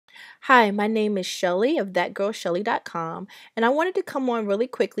Hi, my name is Shelly of thatgirlshelly.com, and I wanted to come on really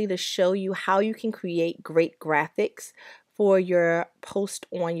quickly to show you how you can create great graphics for your post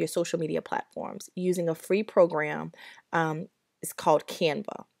on your social media platforms using a free program. It's called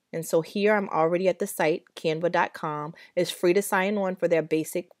Canva. And so here I'm already at the site, canva.com. It's free to sign on for their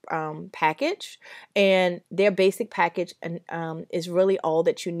basic package, and their basic package is really all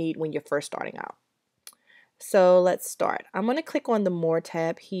that you need when you're first starting out. So let's start. I'm going to click on the More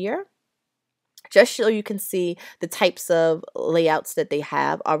tab here, just so you can see the types of layouts that they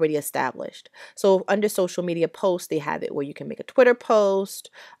have already established. So under social media posts, they have it where you can make a Twitter post,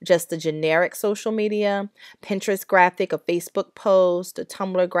 just a generic social media, Pinterest graphic, a Facebook post, a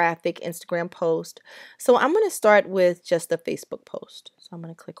Tumblr graphic, Instagram post. So I'm going to start with just a Facebook post. So I'm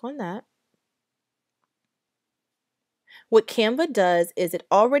going to click on that. What Canva does is it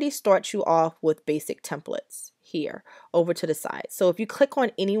already starts you off with basic templates here over to the side. So if you click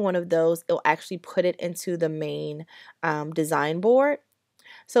on any one of those, it'll actually put it into the main design board.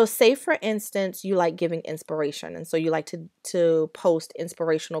 So say for instance, you like giving inspiration, and so you like to post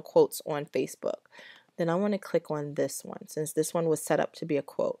inspirational quotes on Facebook. Then I want to click on this one since this one was set up to be a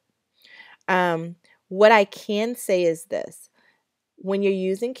quote. What I can say is this. When you're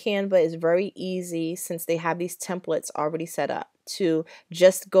using Canva, it's very easy, since they have these templates already set up, to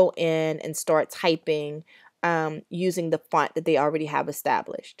just go in and start typing using the font that they already have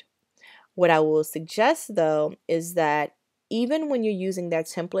established. What I will suggest though is that even when you're using their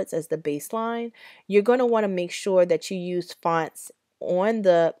templates as the baseline, you're going to want to make sure that you use fonts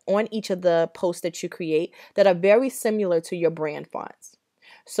on each of the posts that you create that are very similar to your brand fonts.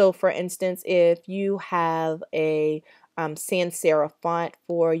 So for instance, if you have a sans serif font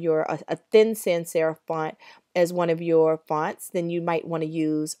for a thin sans serif font as one of your fonts, then you might want to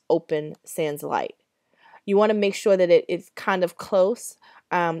use open sans light. You want to make sure that it is kind of close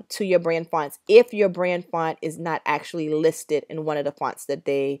to your brand fonts if your brand font is not actually listed in one of the fonts that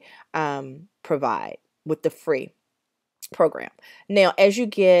they provide with the free program. Now, as you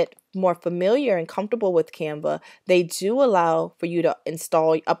get more familiar and comfortable with Canva, they do allow for you to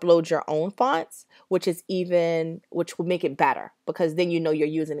upload your own fonts, which will make it better, because then you know you're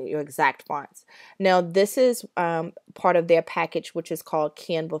using your exact fonts. Now, this is part of their package, which is called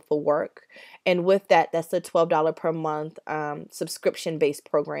Canva for Work. And with that, that's a $12 per month subscription-based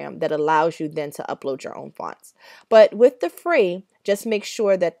program that allows you then to upload your own fonts. But with the free, just make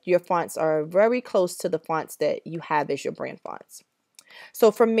sure that your fonts are very close to the fonts that you have as your brand fonts.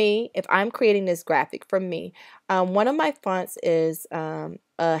 So for me, if I'm creating this graphic for me, one of my fonts is a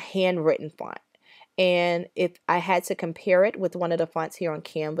handwritten font. And if I had to compare it with one of the fonts here on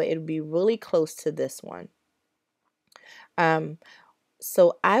Canva, it would be really close to this one.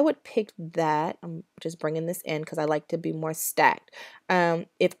 So I would pick that. I'm just bringing this in because I like to be more stacked.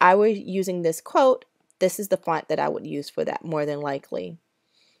 If I were using this quote, this is the font that I would use for that more than likely.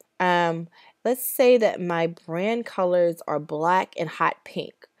 Let's say that my brand colors are black and hot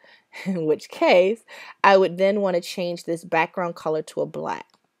pink, in which case I would then want to change this background color to a black.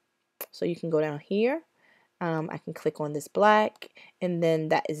 So you can go down here. I can click on this black, and then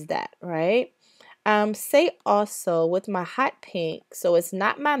that is that, right? Say also with my hot pink, so it's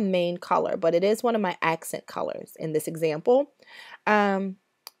not my main color, but it is one of my accent colors in this example.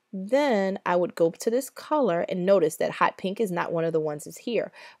 Then I would go to this color and notice that hot pink is not one of the ones that's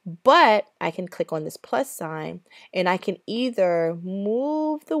here. But I can click on this plus sign and I can either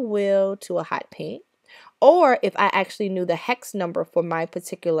move the wheel to a hot pink, or if I actually knew the hex number for my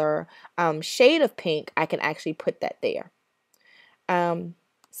particular shade of pink, I can actually put that there.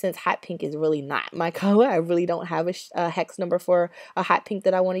 Since hot pink is really not my color, I really don't have a hex number for a hot pink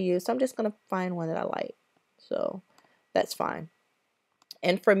that I want to use. So I'm just going to find one that I like. So that's fine.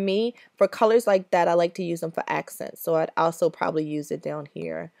 And for me, for colors like that, I like to use them for accents. So I'd also probably use it down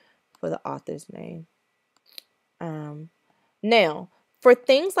here for the author's name. Now, for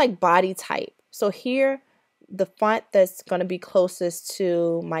things like body type, so here, the font that's going to be closest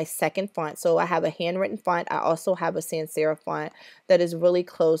to my second font. So I have a handwritten font. I also have a sans serif font that is really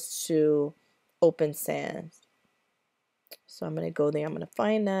close to Open Sans. So I'm going to go there. I'm going to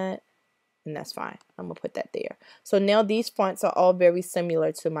find that. And that's fine. I'm going to put that there. So now these fonts are all very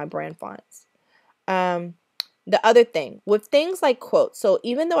similar to my brand fonts. The other thing, with things like quotes, so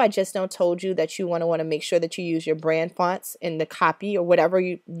even though I just now told you that you want to make sure that you use your brand fonts in the copy or whatever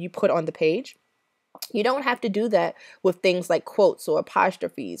you put on the page, you don't have to do that with things like quotes or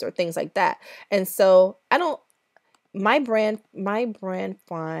apostrophes or things like that. And so my brand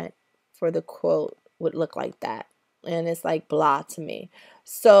font for the quote would look like that. And it's like blah to me.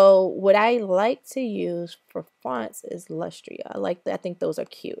 So what I like to use for fonts is Lustria. I think those are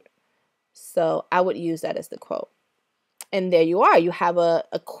cute. So I would use that as the quote. And there you are. You have a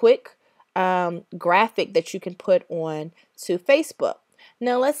quick graphic that you can put on to Facebook.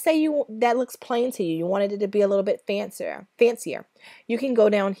 Now, let's say that looks plain to you. You wanted it to be a little bit fancier. You can go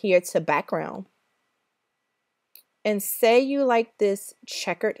down here to background. And say you like this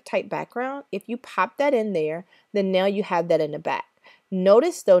checkered type background. If you pop that in there, then now you have that in the back.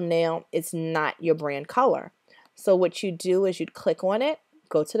 Notice though, now it's not your brand color. So what you do is you'd click on it,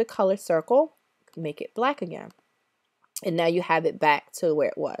 go to the color circle, make it black again. And now you have it back to where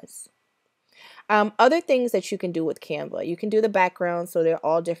it was. Other things that you can do with Canva, you can do the background. So there are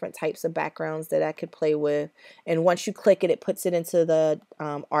all different types of backgrounds that I could play with. And once you click it, it puts it into the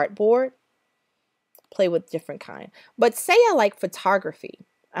artboard. Play with different kind. But say I like photography.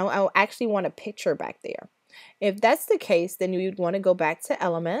 I actually want a picture back there. If that's the case, then you'd want to go back to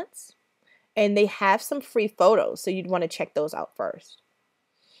Elements. And they have some free photos. So you'd want to check those out first.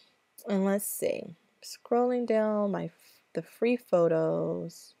 And let's see. Scrolling down the free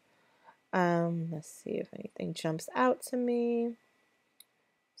photos. Let's see if anything jumps out to me.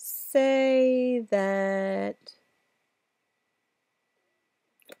 Say that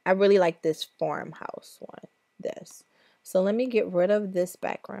I really like this farmhouse one, this. So let me get rid of this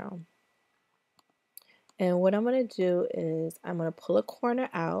background. And what I'm going to do is I'm going to pull a corner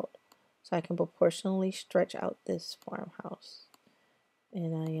out so I can proportionally stretch out this farmhouse.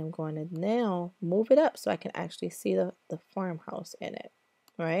 And I am going to now move it up so I can actually see the farmhouse in it.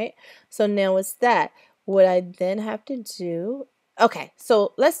 Right? So now it's that. What I then have to do, okay,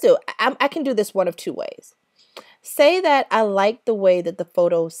 so let's do it. I can do this one of two ways. Say that I like the way that the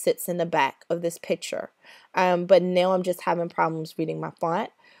photo sits in the back of this picture, but now I'm just having problems reading my font.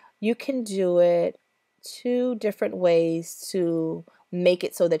 You can do it two different ways to make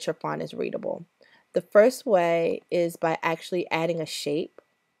it so that your font is readable. The first way is by actually adding a shape.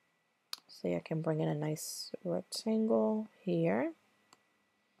 Say I can bring in a nice rectangle here.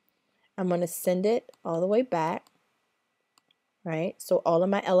 I'm going to send it all the way back, right? So all of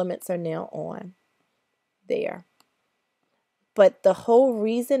my elements are now on there. But the whole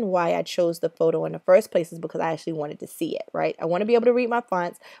reason why I chose the photo in the first place is because I actually wanted to see it, right? I want to be able to read my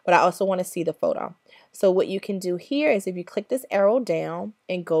fonts, but I also want to see the photo. So what you can do here is if you click this arrow down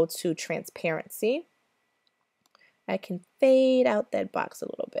and go to transparency, I can fade out that box a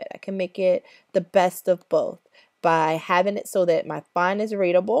little bit. I can make it the best of both by having it so that my font is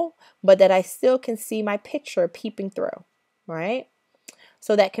readable, but that I still can see my picture peeping through, right?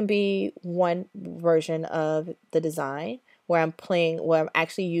 So that can be one version of the design where I'm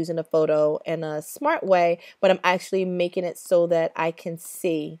actually using a photo in a smart way, but I'm actually making it so that I can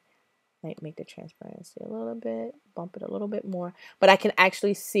see. Might make the transparency a little bit, bump it a little bit more, but I can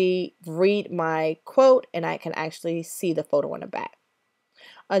actually read my quote, and I can actually see the photo in the back.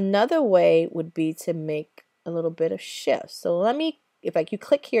 Another way would be to make a little bit of shift. So if you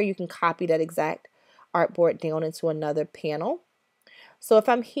click here, you can copy that exact artboard down into another panel. So if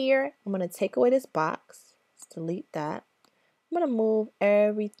I'm here, I'm going to take away this box. Let's delete that. I'm going to move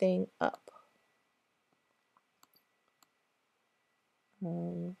everything up.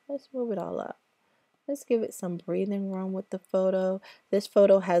 Let's move it all up. Let's give it some breathing room with the photo. This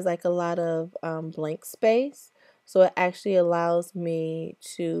photo has like a lot of blank space. So it actually allows me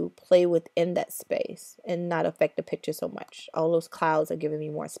to play within that space and not affect the picture so much. All those clouds are giving me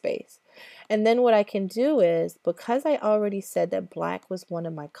more space. And then what I can do is, because I already said that black was one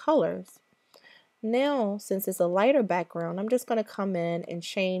of my colors, now since it's a lighter background, I'm just going to come in and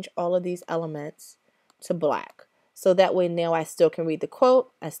change all of these elements to black. So that way now I still can read the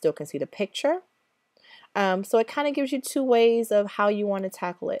quote, I still can see the picture. So it kind of gives you two ways of how you want to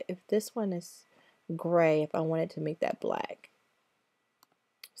tackle it. If this one is gray, if I wanted to make that black,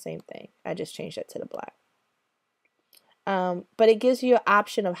 same thing. I just changed that to the black. But it gives you an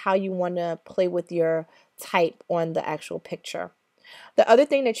option of how you want to play with your type on the actual picture. The other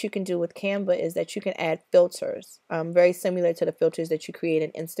thing that you can do with Canva is that you can add filters, very similar to the filters that you create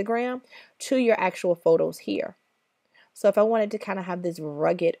in Instagram, to your actual photos here. So if I wanted to kind of have this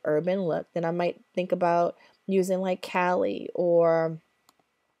rugged urban look, then I might think about using like Cali, or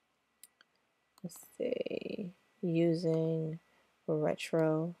let's see, using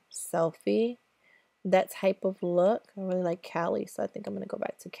retro selfie, that type of look. I really like Cali, so I think I'm going to go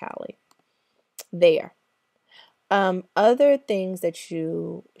back to Cali. There. Other things that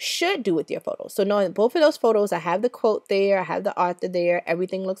you should do with your photos. So knowing both of those photos, I have the quote there, I have the author there,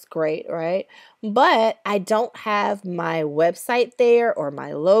 everything looks great, right? But I don't have my website there or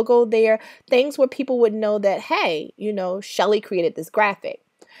my logo there, things where people would know that, hey, Shelly created this graphic.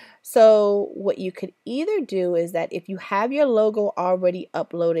 So what you could either do is that if you have your logo already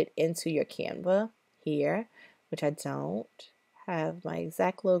uploaded into your Canva here, which I don't have my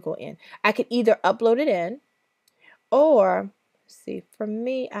exact logo in, I could either upload it in, or see, for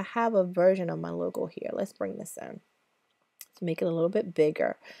me, I have a version of my logo here. Let's bring this in. Let's make it a little bit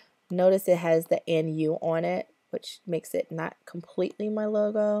bigger. Notice it has the NU on it, which makes it not completely my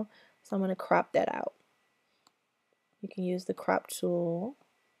logo. So I'm going to crop that out. You can use the crop tool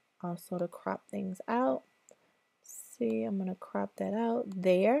also to crop things out. See, I'm going to crop that out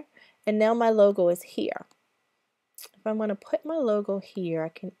there. And now my logo is here. If I'm going to put my logo here, I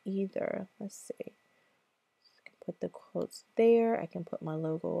can either, let's see, I can put the quotes there. I can put my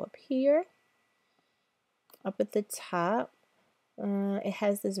logo up here. Up at the top, it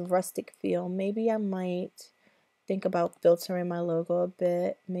has this rustic feel. Maybe I might think about filtering my logo a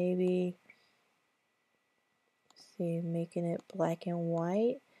bit. Maybe, see, making it black and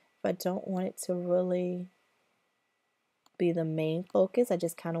white. If I don't want it to really be the main focus, I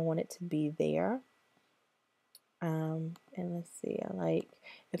just kind of want it to be there. And let's see, I like,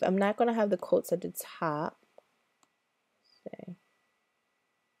 if I'm not going to have the quotes at the top, say,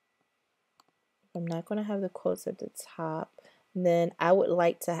 if I'm not going to have the quotes at the top, then I would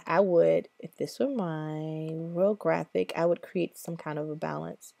like to, if this were my real graphic, I would create some kind of a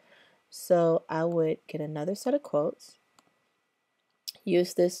balance. So I would get another set of quotes,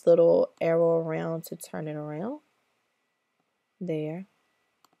 use this little arrow around to turn it around, there,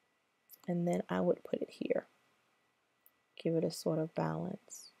 and then I would put it here. Give it a sort of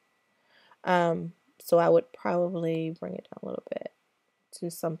balance. So I would probably bring it down a little bit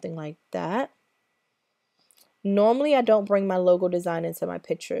to something like that. Normally I don't bring my logo design into my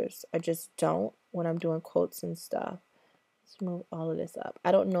pictures. I just don't when I'm doing quotes and stuff. Let's move all of this up.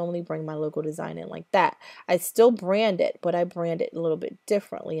 I don't normally bring my logo design in like that. I still brand it, but I brand it a little bit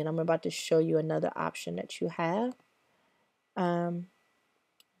differently, and I'm about to show you another option that you have. Let's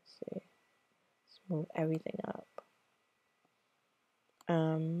see. Let's move everything up.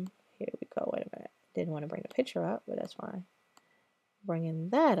 Here we go. Wait a minute. Didn't want to bring the picture up, but that's fine. Bringing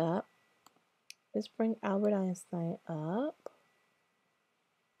that up. Let's bring Albert Einstein up.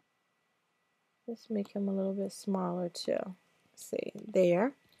 Let's make him a little bit smaller too. Let's see,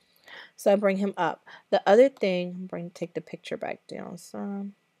 there. So I bring him up. The other thing, take the picture back down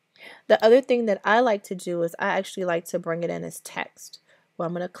some. The other thing that I like to do is I actually like to bring it in as text. Well,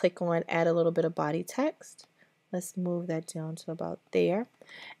 I'm going to click on add a little bit of body text. Let's move that down to about there.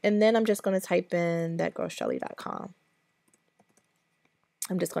 And then I'm just going to type in thatgirlshelly.com.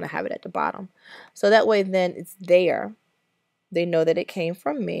 I'm just going to have it at the bottom. So that way then it's there. They know that it came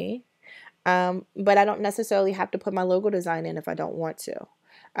from me. But I don't necessarily have to put my logo design in if I don't want to.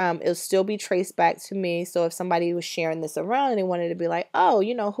 It'll still be traced back to me. So if somebody was sharing this around and they wanted to be like, oh,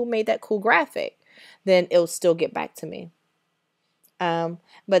 you know, who made that cool graphic? Then it'll still get back to me.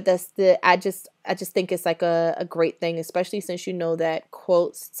 But I just think it's like a great thing, especially since you know that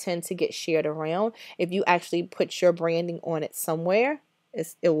quotes tend to get shared around. If you actually put your branding on it somewhere,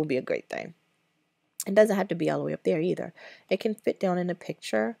 it will be a great thing. It doesn't have to be all the way up there either. It can fit down in the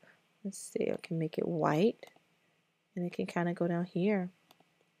picture. Let's see, I can make it white, and it can kind of go down here,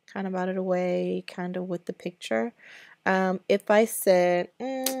 kind of out of the way, kind of with the picture. If I said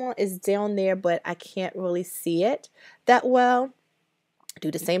it's down there, but I can't really see it that well, do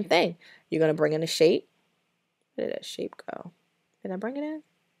the same thing. You're going to bring in a shape. Where did that shape go? Did I bring it in?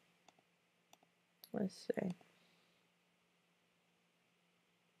 Let's see.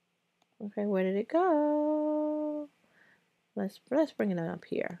 Okay, where did it go? Let's bring it up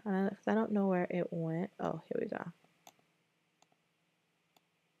here. I don't know where it went. Oh, here we go.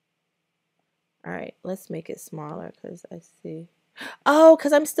 All right, let's make it smaller because I see. Oh,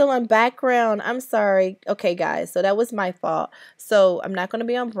 because I'm still on background. I'm sorry. Okay, guys, so that was my fault. So I'm not going to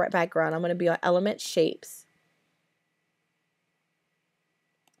be on background. I'm going to be on element shapes.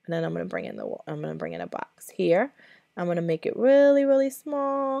 And then I'm going to bring in a box here. I'm going to make it really, really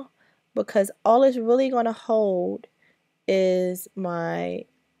small because all it's really going to hold is my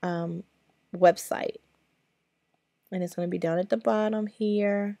website. And it's going to be down at the bottom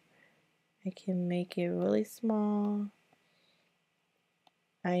here. I can make it really small.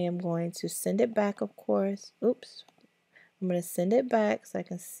 I am going to send it back, of course. Oops. I'm going to send it back so I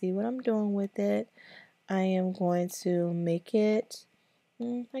can see what I'm doing with it. I am going to make it,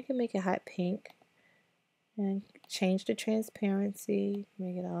 I can make it hot pink. And change the transparency.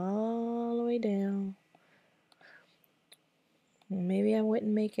 Make it all the way down. Maybe I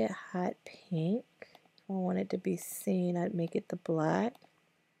wouldn't make it hot pink. If I want it to be seen, I'd make it the black.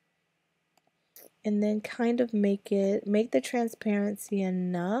 and then kind of make the transparency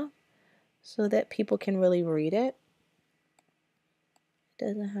enough so that people can really read it. It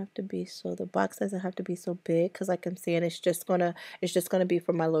doesn't have to be so, the box doesn't have to be so big, because like I'm saying, it's just gonna be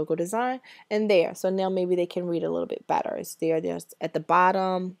for my logo design. And there, so now maybe they can read a little bit better. It's there's at the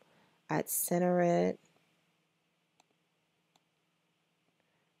bottom. I'd center it,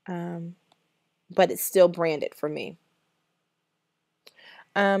 but it's still branded for me.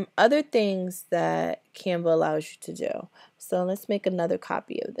 Other things that Canva allows you to do. So let's make another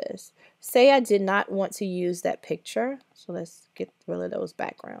copy of this. Say I did not want to use that picture. So let's get rid of those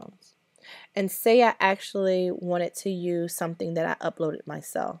backgrounds. And say I actually wanted to use something that I uploaded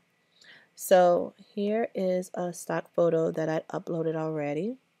myself. So here is a stock photo that I uploaded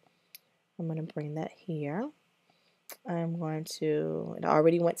already. I'm going to bring that here. It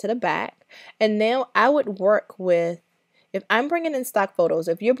already went to the back. And now I would work with, if I'm bringing in stock photos,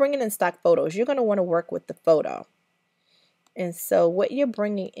 if you're bringing in stock photos, you're going to want to work with the photo. And so what you're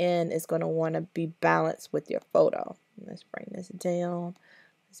bringing in is going to want to be balanced with your photo. Let's bring this down.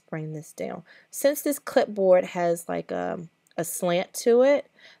 Let's bring this down. Since this clipboard has like a slant to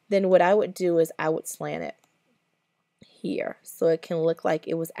it, then what I would do is I would slant it here so it can look like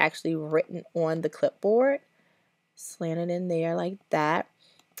it was actually written on the clipboard. Slant it in there like that.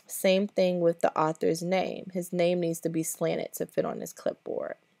 Same thing with the author's name. His name needs to be slanted to fit on this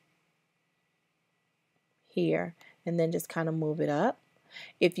clipboard here, and then just kind of move it up.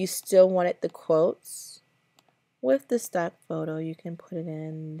 If you still wanted the quotes with the stock photo, you can put it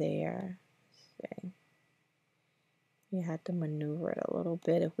in there. See, you have to maneuver it a little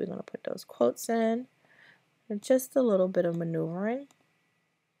bit if we're going to put those quotes in. And just a little bit of maneuvering.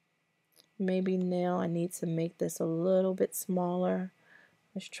 Maybe now I need to make this a little bit smaller.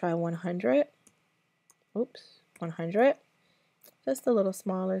 Let's try 100. Oops, 100. Just a little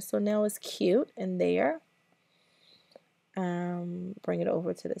smaller. So now it's cute in there. Bring it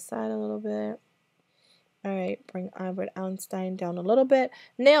over to the side a little bit. All right, bring Albert Einstein down a little bit.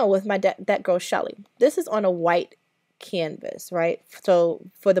 Now with my That Girl Shelley. This is on a white canvas, right? So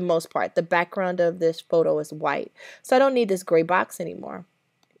for the most part, the background of this photo is white. So I don't need this gray box anymore.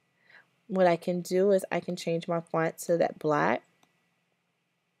 What I can do is I can change my font to that black.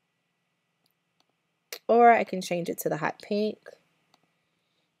 Or I can change it to the hot pink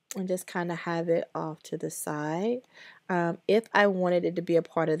and just kind of have it off to the side. If I wanted it to be a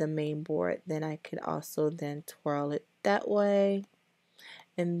part of the main board, then I could also then twirl it that way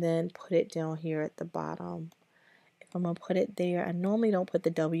and then put it down here at the bottom. If I'm going to put it there, I normally don't put the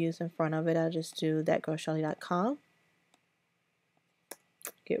W's in front of it. I just do thatgirlshelley.com.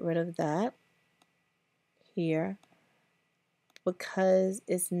 Get rid of that here, because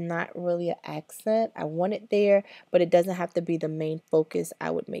it's not really an accent. I want it there, but it doesn't have to be the main focus. I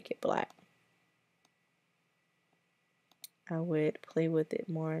would make it black. I would play with it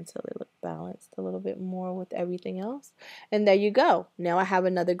more until it looked balanced a little bit more with everything else. And there you go. Now I have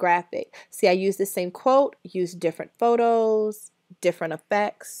another graphic. See, I used the same quote, used different photos, different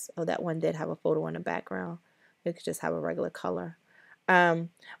effects. Oh, that one did have a photo in the background. It could just have a regular color.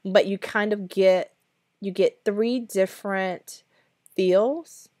 But you kind of get 3 different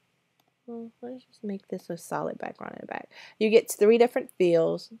feels. Well, let's just make this a solid background in the back. You get 3 different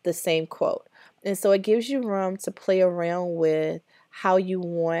feels, the same quote. And so it gives you room to play around with how you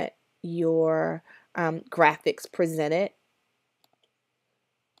want your graphics presented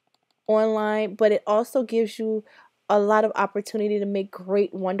online, but it also gives you a lot of opportunity to make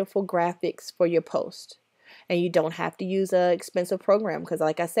great, wonderful graphics for your post. And you don't have to use an expensive program because,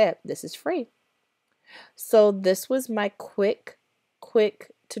 like I said, this is free. So this was my quick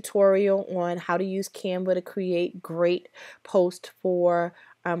tutorial on how to use Canva to create great posts for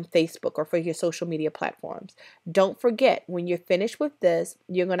Facebook or for your social media platforms. Don't forget, when you're finished with this,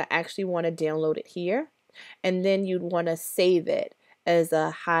 you're going to actually want to download it here, and then you'd want to save it as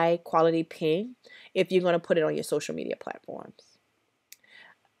a high quality ping if you're going to put it on your social media platforms.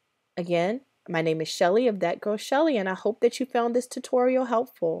 Again, my name is Shelly of That Girl Shelly, and I hope that you found this tutorial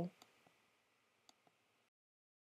helpful.